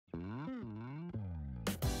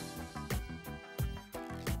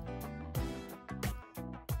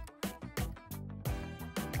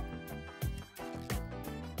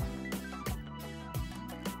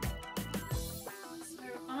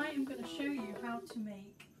to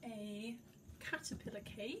make a caterpillar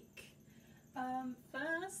cake.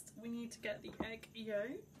 First we need to get the egg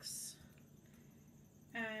yolks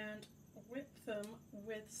and whip them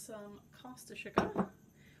with some caster sugar.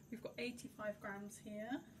 We've got 85 grams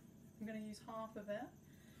here. I'm going to use half of it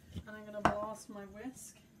and I'm going to blast my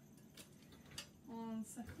whisk. 1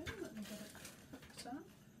 second, let me get it hooked up.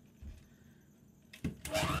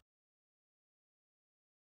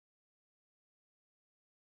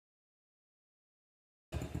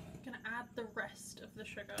 I'm going to add the rest of the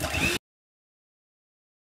sugar.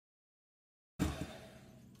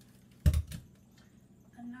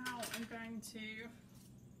 And now I'm going to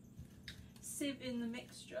sieve in the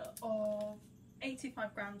mixture of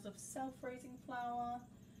 85 grams of self-raising flour,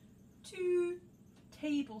 2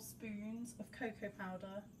 tablespoons of cocoa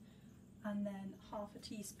powder, and then half a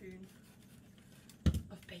teaspoon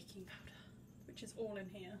of baking powder, which is all in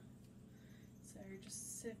here. So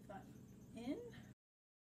just sieve that in.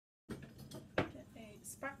 Get a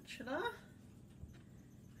spatula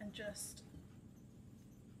and just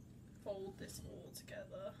fold this all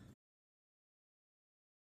together.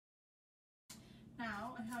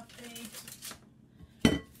 Now I have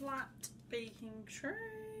a flat baking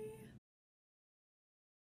tray.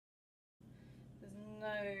 There's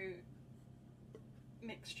no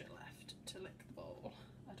mixture left to lick the bowl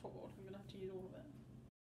at all. I'm going to have to use all of it.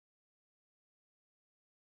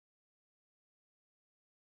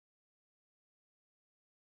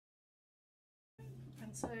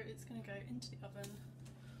 And so it's going to go into the oven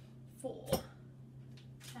for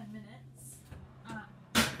 10 minutes at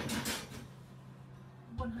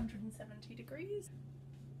 170 degrees.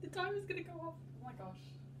 The timer is going to go off. Oh my gosh.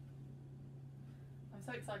 I'm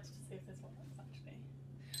so excited to see if this one works actually.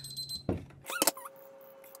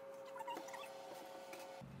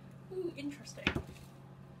 Ooh, interesting.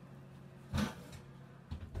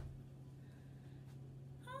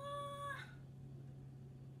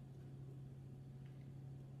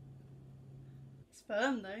 It's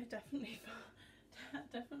firm though, definitely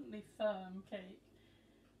firm cake.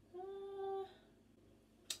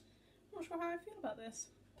 Not sure how I feel about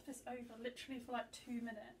this. Put this over literally for like 2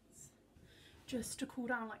 minutes just to cool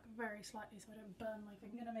down like very slightly so I don't burn my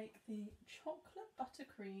finger. I'm going to make the chocolate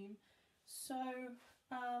buttercream. So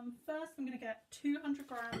first I'm going to get 200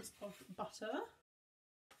 grams of butter,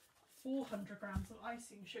 400 grams of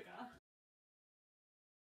icing sugar,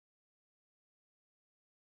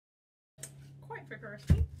 quite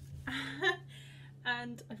vigorously,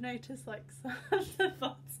 and I've noticed like some of the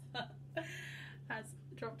butter has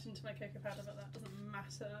dropped into my cocoa powder, but that doesn't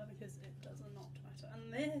matter because it does not matter.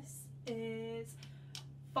 And this is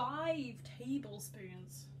 5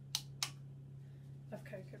 tablespoons of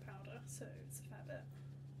cocoa powder, so it's a fair bit.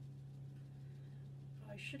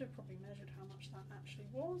 I should have probably measured how much that actually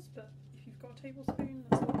was, but if you've got a tablespoon,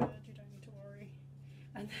 that's all good, you don't need to worry.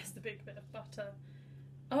 And there's the big bit of butter.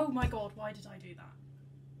 Oh my god, why did I do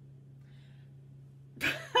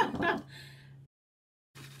that?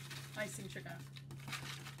 Icing sugar.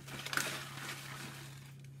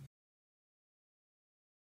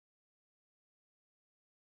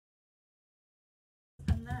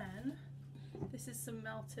 And then this is some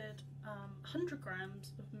melted 100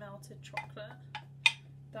 grams of melted chocolate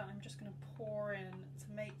that I'm just going to pour in to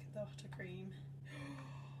make the buttercream.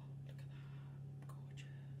 Look at that,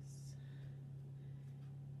 gorgeous.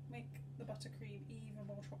 Make the buttercream even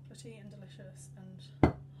more chocolatey and delicious and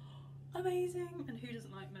amazing. And who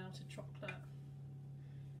doesn't like melted chocolate?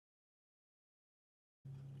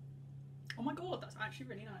 Oh my god, that's actually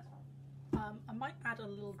really nice. I might add a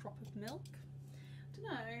little drop of milk. I don't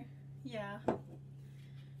know. Yeah,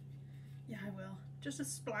 I will. Just a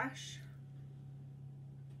splash.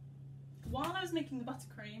 While I was making the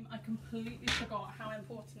buttercream, I completely forgot how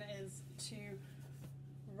important it is to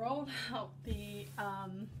roll out the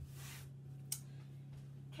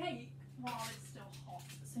cake while it's still hot.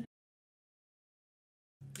 So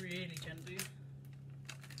really gently.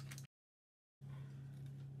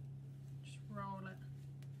 Just roll it.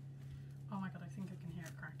 Oh my god, I think I can hear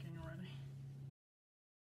it cracking already.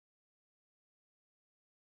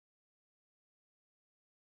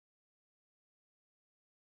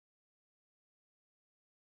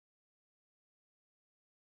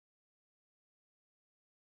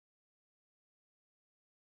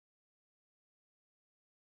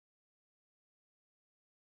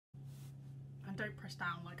 And don't press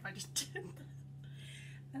down like I just did that.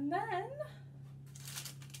 And then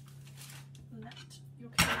let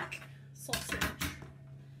your cake sausage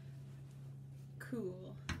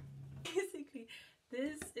cool. Basically,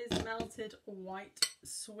 this is melted white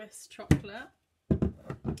Swiss chocolate,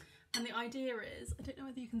 and And the idea is, I don't know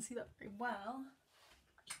whether you can see that very well.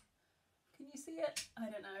 Can you see it? I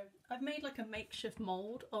don't know. I've made like a makeshift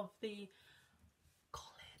mould of the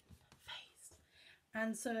Colin face.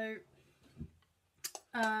 And so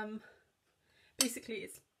basically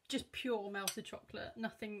it's just pure melted chocolate,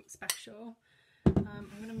 nothing special. I'm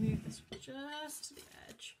going to move this just to the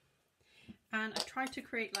edge. And I tried to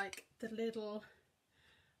create like the little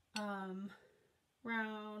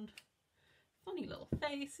round funny little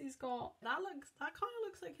face he's got. That kind of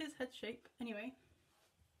looks like his head shape. Anyway,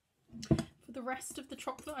 for the rest of the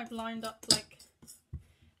chocolate I've lined up like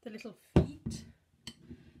the little feet.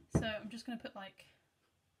 So I'm just going to put like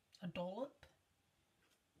a dollop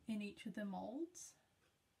in each of the molds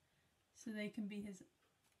so they can be his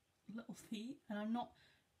little feet. And I'm not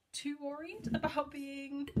too worried about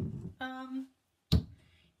being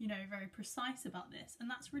you know, very precise about this, and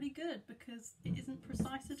that's really good because it isn't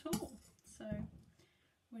precise at all. So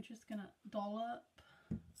we're just gonna dollop,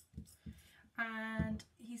 and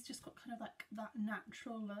he's just got kind of like that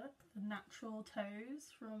natural look, the natural toes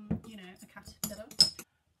from, you know, a caterpillar.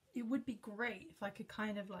 It would be great if I could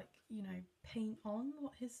kind of like, you know, paint on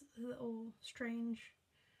what his little strange,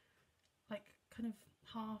 like kind of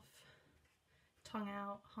half tongue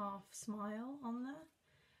out, half smile on there,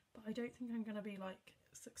 but I don't think I'm gonna be like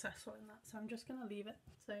successful in that, so I'm just gonna leave it.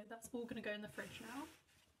 So that's all gonna go in the fridge now.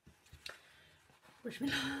 Wish me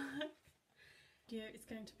luck. Video is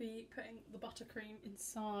going to be putting the buttercream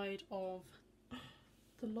inside of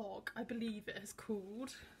the log. I believe it is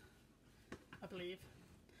called. I believe.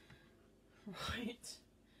 Right.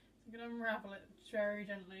 I'm gonna unravel it very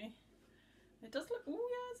gently. It does look. Oh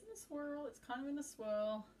yeah, it's in a swirl. It's kind of in a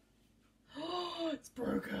swirl. Oh, it's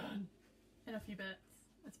broken in a few bits.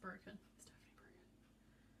 It's broken. It's definitely broken.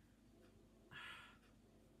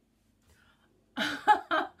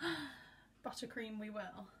 Buttercream we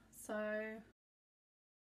will. So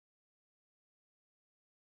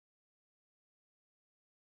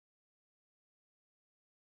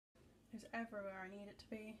it's everywhere I need it to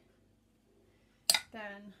be.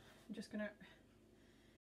 Then I'm just gonna,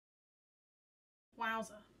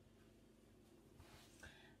 wowza.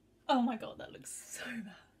 Oh my god, that looks so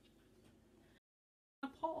bad. I'm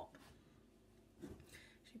gonna pop.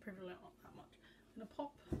 She probably not that much. I'm gonna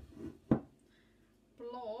pop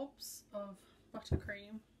blobs of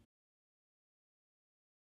buttercream.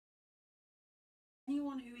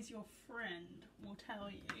 Anyone who is your friend will tell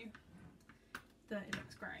you that it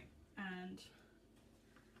looks great, and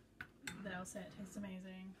they'll say it tastes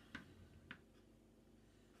amazing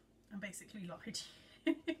and basically lied to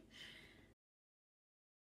you.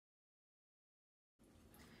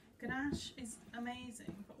 Ganache is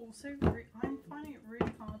amazing, but also I'm finding it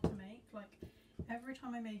really hard to make. Like every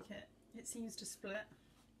time I make it, it seems to split,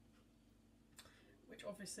 which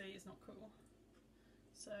obviously is not cool.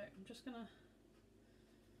 So I'm just gonna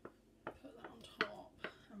put that on top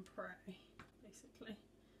and pray, basically.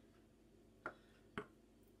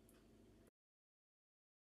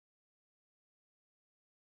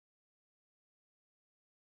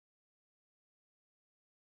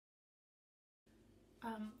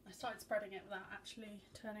 I started spreading it without actually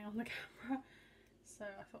turning on the camera, so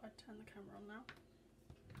I thought I'd turn the camera on now.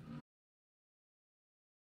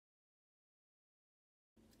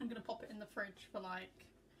 I'm gonna pop it in the fridge for like,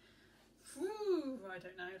 I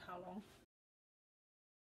don't know how long.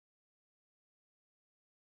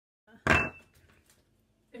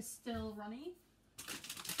 It's still runny,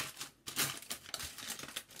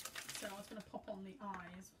 so I was gonna pop on the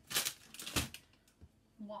eyes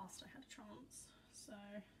whilst I had a chance. So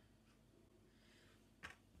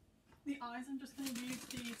the eyes, I'm just going to use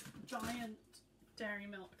these giant dairy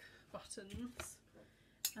milk buttons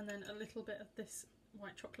and then a little bit of this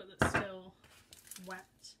white chocolate that's still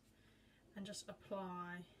wet, and just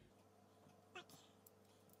apply. Like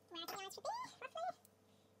where I think the eyes should be, roughly.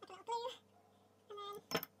 Like a little blue. And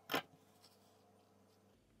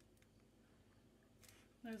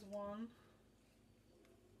then There's one.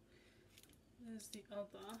 There's the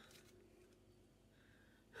other.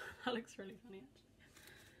 That looks really funny actually.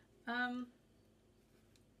 I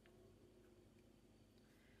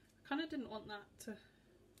kind of didn't want that to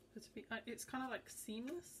be, it's kind of like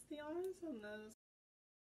seamless, the eyes, and there's,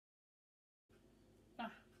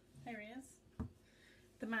 here he is,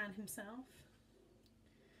 the man himself.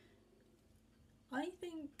 I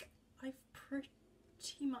think I've pretty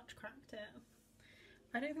much cracked it.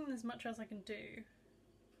 I don't think there's much else I can do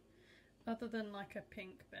other than like a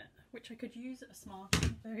pink bit, which I could use at a smartie.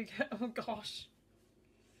 There we go. Oh gosh,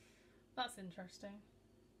 that's interesting.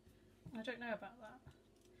 I don't know about that.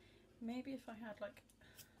 Maybe if I had like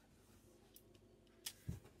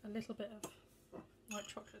a little bit of white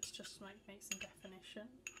chocolate to just make some definition.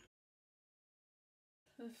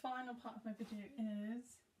 The final part of my video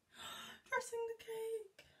is dressing the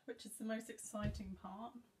cake, which is the most exciting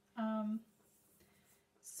part.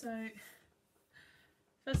 So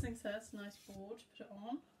first things first, nice board to put it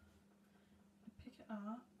on. Pick it up.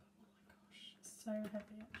 Oh my gosh, it's so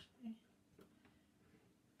heavy actually.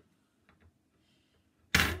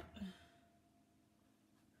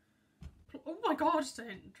 Oh my god,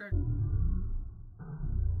 don't drip.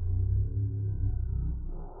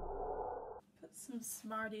 Put some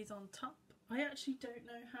smarties on top. I actually don't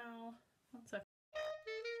know how. One second.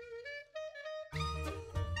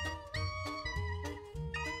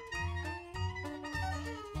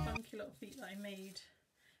 Funky little feet that I made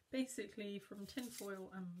basically from tin foil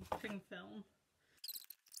and cling film.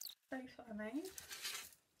 Both that I made.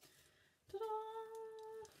 Ta-da!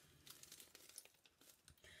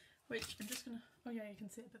 Which I'm just gonna, oh yeah, you can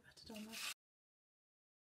see it a bit better down there.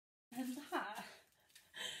 And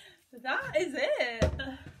that is it.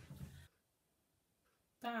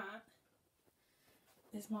 That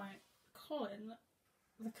is my Colin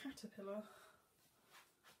the caterpillar.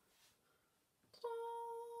 Ta-da!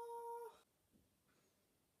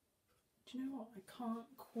 Do you know what? I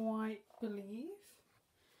can't quite believe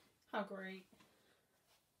how great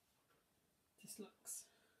this looks.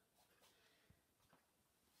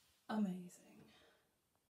 Amazing.